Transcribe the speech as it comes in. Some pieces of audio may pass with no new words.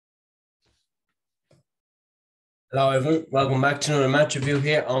Hello everyone, welcome back to another match review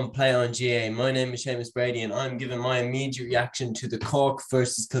here on Play on GAA. My name is Seamus Brady and I'm giving my immediate reaction to the Cork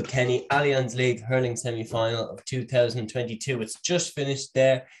versus Kilkenny Allianz League Hurling semi-final of 2022. It's just finished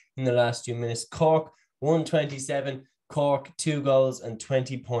there in the last few minutes. Cork 1-27, Cork 2 goals and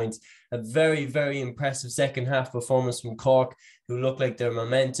 20 points. A very, very impressive second half performance from Cork, who look like their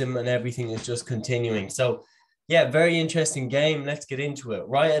momentum and everything is just continuing. So yeah, very interesting game. Let's get into it.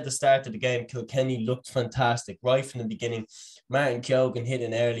 Right at the start of the game, Kilkenny looked fantastic. Right from the beginning, Martin Keoghan hit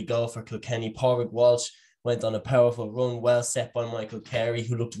an early goal for Kilkenny. Patrick Walsh went on a powerful run, well set by Michael Carey,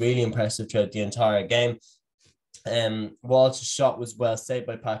 who looked really impressive throughout the entire game. Walsh's shot was well saved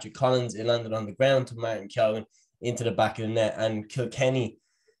by Patrick Collins. It landed on the ground to Martin Keoghan into the back of the net. And Kilkenny,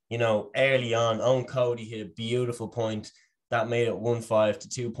 early on, Owen Cody hit a beautiful point that made it 1-5 to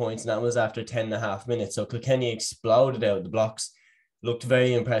 2 points, and that was after 10.5 minutes. So Kilkenny exploded out of the blocks, looked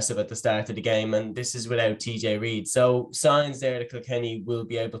very impressive at the start of the game, and this is without TJ Reid. So signs there that Kilkenny will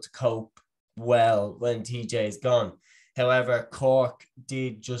be able to cope well when TJ is gone. However, Cork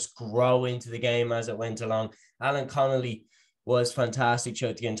did just grow into the game as it went along. Alan Connolly was fantastic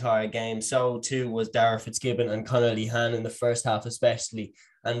throughout the entire game. So too was Darragh Fitzgibbon and Conor Lehane in the first half especially.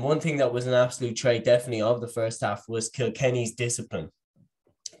 And one thing that was an absolute trait definitely of the first half was Kilkenny's discipline.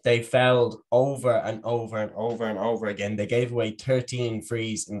 They fouled over and over and over and over again. They gave away 13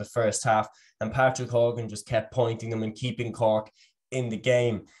 frees in the first half, and Patrick Horgan just kept pointing them and keeping Cork in the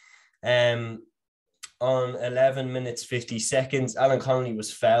game. On 11 minutes 50 seconds, Alan Connolly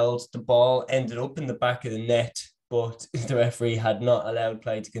was fouled. The ball ended up in the back of the net, but the referee had not allowed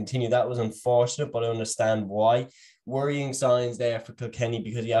play to continue. That was unfortunate, but I understand why. Worrying signs there for Kilkenny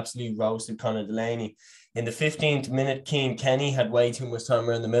because he absolutely roasted Conor Delaney. In the 15th minute, Cian Kenny had way too much time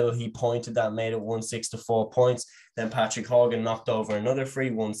around the middle. He pointed that, made it 1-6 to 4 points. Then Patrick Horgan knocked over another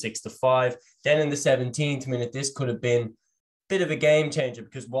free, 1-6 to 5. Then in the 17th minute, this could have been bit of a game changer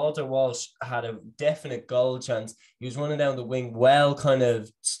because Walter Walsh had a definite goal chance. He was running down the wing, well kind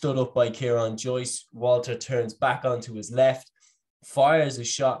of stood up by Kieran Joyce. Walter turns back onto his left, fires a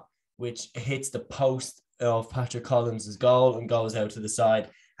shot which hits the post of Patrick Collins' goal and goes out to the side,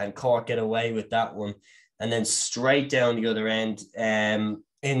 and Cork get away with that one. And then straight down the other end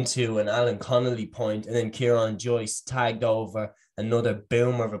into an Alan Connolly point, and then Kieran Joyce tagged over another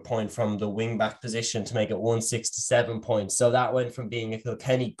boomer of a point from the wing back position to make it 1-6 to 7 points. So that went from being a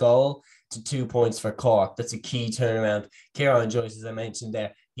Kilkenny goal to 2 points for Cork. That's a key turnaround. Kieran Joyce, as I mentioned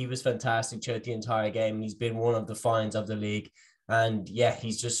there, he was fantastic throughout the entire game, and he's been one of the finds of the league. And yeah,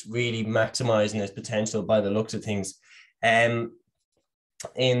 he's just really maximising his potential by the looks of things. In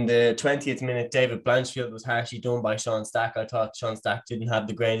the 20th minute, David Blanchfield was harshly done by Sean Stack. I thought Sean Stack didn't have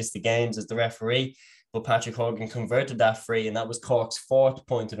the greatest of games as the referee, but Patrick Horgan converted that free, and that was Cork's fourth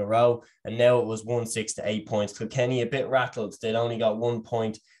point in a row. And now it was 1-6 to 8 points. Kilkenny a bit rattled. They'd only got 1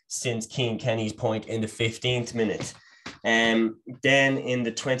 point since Cian Kenny's point in the 15th minute. Then in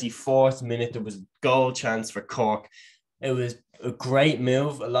the 24th minute, there was a goal chance for Cork. It was a great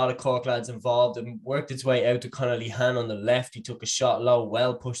move. A lot of Cork lads involved, and worked its way out to Conor Lehane on the left. He took a shot low,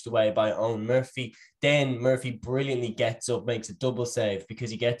 well pushed away by Owen Murphy. Then Murphy brilliantly gets up, makes a double save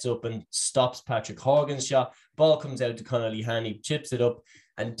because he gets up and stops Patrick Horgan's shot. Ball comes out to Conor Lehane. He chips it up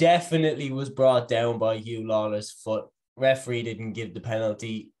and definitely was brought down by Hugh Lawler's foot. Referee didn't give the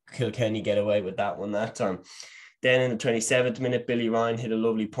penalty. Kilkenny get away with that one that time. Then in the 27th minute, Billy Ryan hit a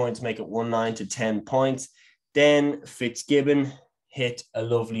lovely point to make it 1-9 to 10 points. Then Fitzgibbon hit a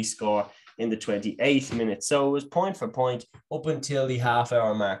lovely score in the 28th minute. So it was point for point up until the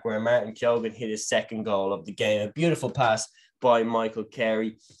half-hour mark where Martin Keoghan hit his second goal of the game. A beautiful pass by Michael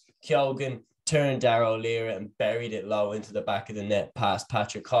Carey. Keoghan turned Darragh O'Leary and buried it low into the back of the net past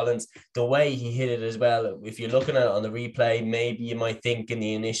Patrick Collins. The way he hit it as well, if you're looking at it on the replay, maybe you might think in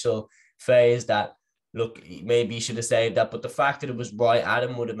the initial phase that, look, maybe you should have saved that. But the fact that it was right at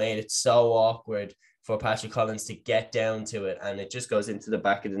him would have made it so awkward for Patrick Collins to get down to it, and it just goes into the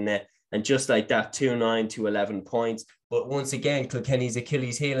back of the net. And just like that, 2-9 to 11 points. But once again, Kilkenny's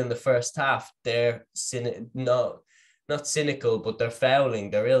Achilles heel in the first half, they're not cynical, but they're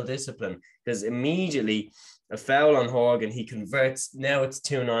fouling, they're ill-disciplined, because immediately a foul on Horgan, he converts. Now it's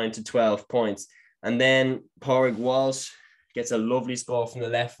 2-9 to 12 points. And then Padraig Walsh gets a lovely score from the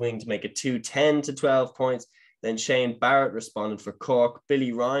left wing to make it 2-10 to 12 points. Then Shane Barrett responded for Cork.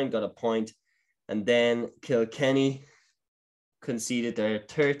 Billy Ryan got a point. And then Kilkenny conceded their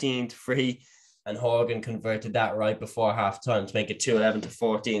 13th free, and Horgan converted that right before halftime to make it 2-11 to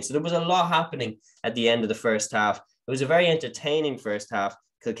 14. So there was a lot happening at the end of the first half. It was a very entertaining first half.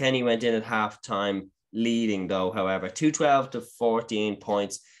 Kilkenny went in at halftime leading, though, however, 2-12 to 14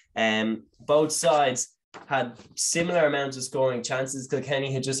 points. Both sides had similar amounts of scoring chances.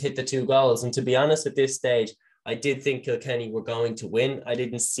 Kilkenny had just hit the 2 goals. And to be honest, at this stage, I did think Kilkenny were going to win. I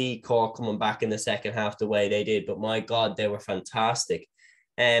didn't see Cork coming back in the second half the way they did, but my God, they were fantastic.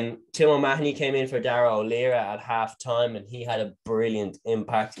 Tim O'Mahony came in for Darragh O'Leary at half time, and he had a brilliant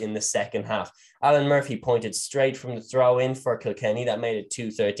impact in the second half. Alan Murphy pointed straight from the throw in for Kilkenny. That made it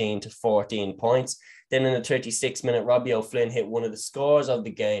 2-13 to 14 points. Then in the 36th minute, Robbie O'Flynn hit one of the scores of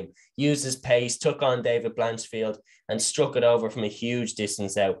the game, used his pace, took on David Blanchfield and struck it over from a huge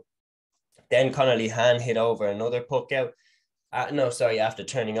distance out. Then Conor Lehane hit over another puck out. After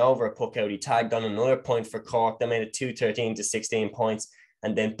turning over a puck out, he tagged on another point for Cork. That made it 2-13 to 16 points.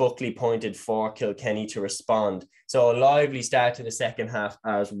 And then Buckley pointed for Kilkenny to respond. So a lively start to the second half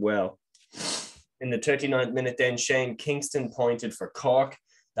as well. In the 39th minute, then Shane Kingston pointed for Cork.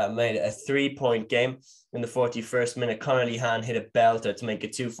 That made it a 3-point game. In the 41st minute, Conor Lehane hit a belter to make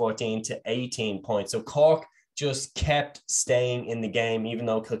it 2-14 to 18 points. So Cork just kept staying in the game, even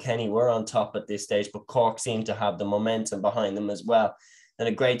though Kilkenny were on top at this stage, but Cork seemed to have the momentum behind them as well. And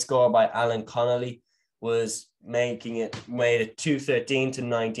a great score by Alan Connolly made it 2-13 to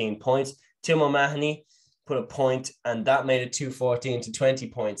 19 points. Tim O'Mahony put a point, and that made it 2-14 to 20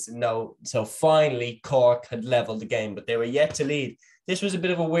 points. So finally, Cork had leveled the game, but they were yet to lead. This was a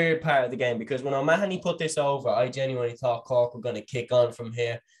bit of a weird part of the game, because when O'Mahony put this over, I genuinely thought Cork were going to kick on from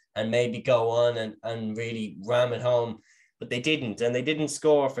here and maybe go on and really ram it home. But they didn't, and they didn't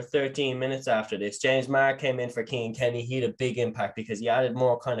score for 13 minutes after this. James Marr came in for Cian Kenny. He had a big impact because he added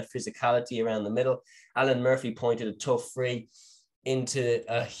more kind of physicality around the middle. Alan Murphy pointed a tough free into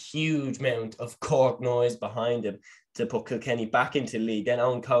a huge amount of Cork noise behind him to put Kilkenny back into the lead. Then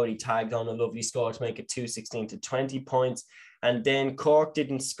Owen Cody tagged on a lovely score to make it 2-16 to 20 points. And then Cork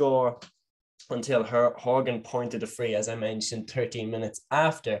didn't score until Horgan pointed a free, as I mentioned, 13 minutes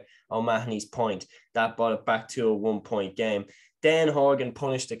after O'Mahony's point. That brought it back to a 1-point game. Then Horgan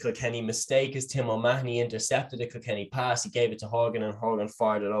punished a Kilkenny mistake as Tim O'Mahony intercepted a Kilkenny pass. He gave it to Horgan, and Horgan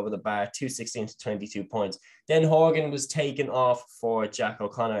fired it over the bar, 2-16 to 22 points. Then Horgan was taken off for Jack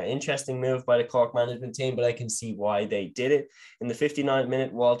O'Connor. Interesting move by the Cork management team, but I can see why they did it. In the 59th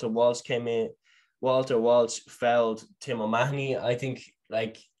minute, Walter Walsh came in. Walter Walsh fouled Tim O'Mahony. I think,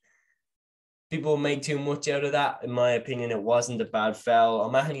 people make too much out of that. In my opinion, it wasn't a bad foul.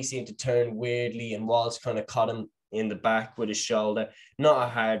 O'Mahony seemed to turn weirdly, and Walsh kind of caught him in the back with his shoulder. Not a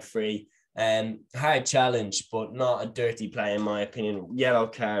hard free. Hard challenge, but not a dirty play, in my opinion. Yellow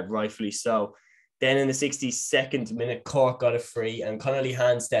card, rightfully so. Then in the 62nd minute, Cork got a free, and Conor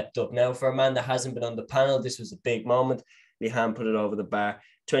Lehane stepped up. Now, for a man that hasn't been on the panel, this was a big moment. Lehane put it over the bar,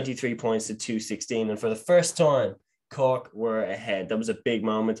 23 points to 2-16. And for the first time, Cork were ahead. That was a big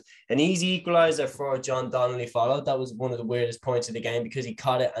moment. An easy equaliser for John Donnelly followed. That was one of the weirdest points of the game because he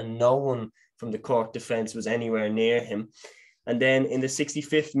caught it and no one from the Cork defence was anywhere near him. And then in the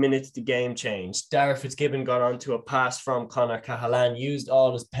 65th minute, the game changed. Darragh Fitzgibbon got onto a pass from Conor Cahalan, used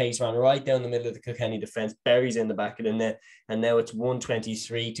all his pace, ran right down the middle of the Kilkenny defence, buries in the back of the net, and now it's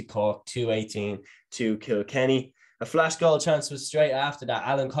 1-23 to Cork, 2-18 to Kilkenny. A flash goal chance was straight after that.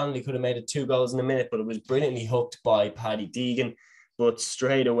 Alan Connolly could have made it 2 goals in a minute, but it was brilliantly hooked by Paddy Deegan. But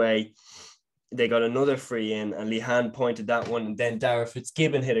straight away, they got another free in, and Lehane pointed that one, and then Darragh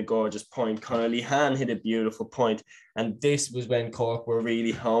Fitzgibbon hit a gorgeous point. Conor Lehane hit a beautiful point, and this was when Cork were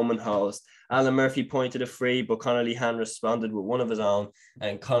really home and hosed. Alan Murphy pointed a free, but Conor Lehane responded with one of his own,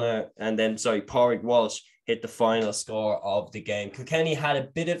 and Pádraig Walsh hit the final score of the game. Kilkenny had a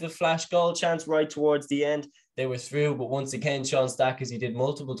bit of a flash goal chance right towards the end. They were through, but once again, Sean Stack, as he did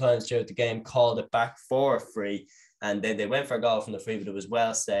multiple times throughout the game, called it back for a free, and then they went for a goal from the free, but it was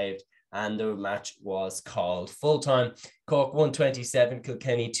well saved, and the match was called full-time. CORK-1-27,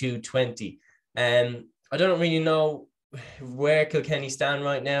 Kilkenny-2-20. I don't really know where Kilkenny stand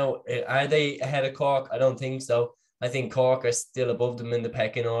right now. Are they ahead of Cork? I don't think so. I think Cork are still above them in the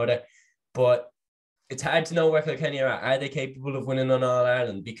pecking order, but it's hard to know where Kilkenny are at. Are they capable of winning on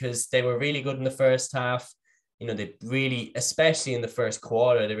All-Ireland? Because they were really good in the first half. They really, especially in the first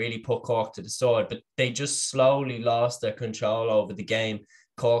quarter, they really put Cork to the sword, but they just slowly lost their control over the game.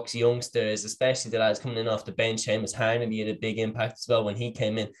 Cork's youngsters, especially the lads coming in off the bench, Seamus Harnedy had a big impact as well when he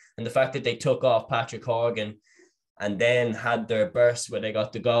came in. And the fact that they took off Patrick Horgan and then had their burst where they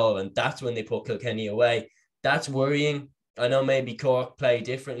got the goal, and that's when they put Kilkenny away. That's worrying. I know maybe Cork play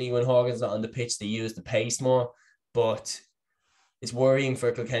differently when Horgan's not on the pitch. They use the pace more, but it's worrying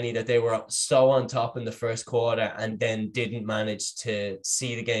for Kilkenny that they were so on top in the first quarter and then didn't manage to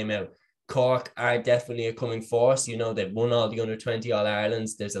see the game out. Cork are definitely a coming force. They've won all the under-20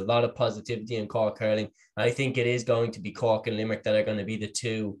 All-Irelands. There's a lot of positivity in Cork hurling. I think it is going to be Cork and Limerick that are going to be the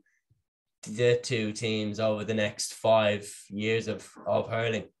two the two teams over the next 5 years of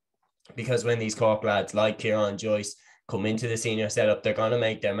hurling. Because when these Cork lads like Kieran and Joyce come into the senior setup, they're going to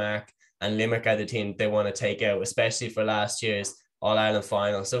make their mark. And Limerick are the team they want to take out, especially for last year's All-Ireland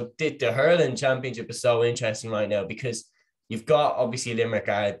final. So the hurling championship is so interesting right now because you've got, obviously, Limerick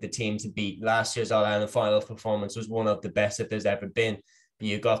are the team to beat. Last year's All-Ireland final performance was one of the best that there's ever been. But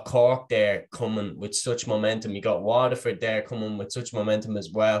you've got Cork there coming with such momentum. You got Waterford there coming with such momentum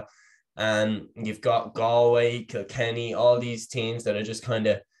as well. And you've got Galway, Kilkenny, all these teams that are just kind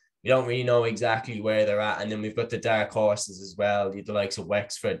of, you don't really know exactly where they're at. And then we've got the dark horses as well, the likes of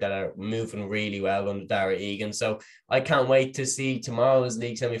Wexford that are moving really well under Darragh Fitzgibbon. So I can't wait to see tomorrow's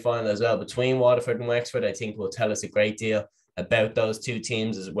league semi-final as well between Waterford and Wexford. I think will tell us a great deal about those two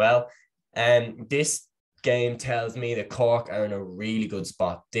teams as well. And this game tells me that Cork are in a really good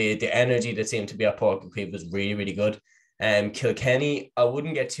spot. The energy that seemed to be at Pork and Creeve was really, really good. Kilkenny, I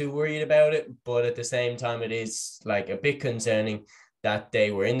wouldn't get too worried about it, but at the same time, it is like a bit concerning that they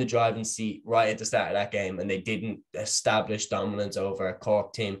were in the driving seat right at the start of that game and they didn't establish dominance over a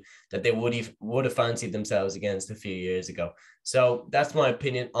Cork team that they would have fancied themselves against a few years ago. So that's my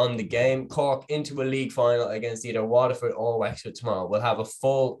opinion on the game. Cork into a league final against either Waterford or Wexford tomorrow. We'll have a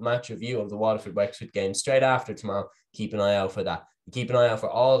full match review of the Waterford-Wexford game straight after tomorrow. Keep an eye out for that. Keep an eye out for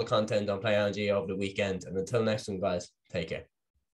all the content on Play ONG over the weekend. And until next time, guys, take care.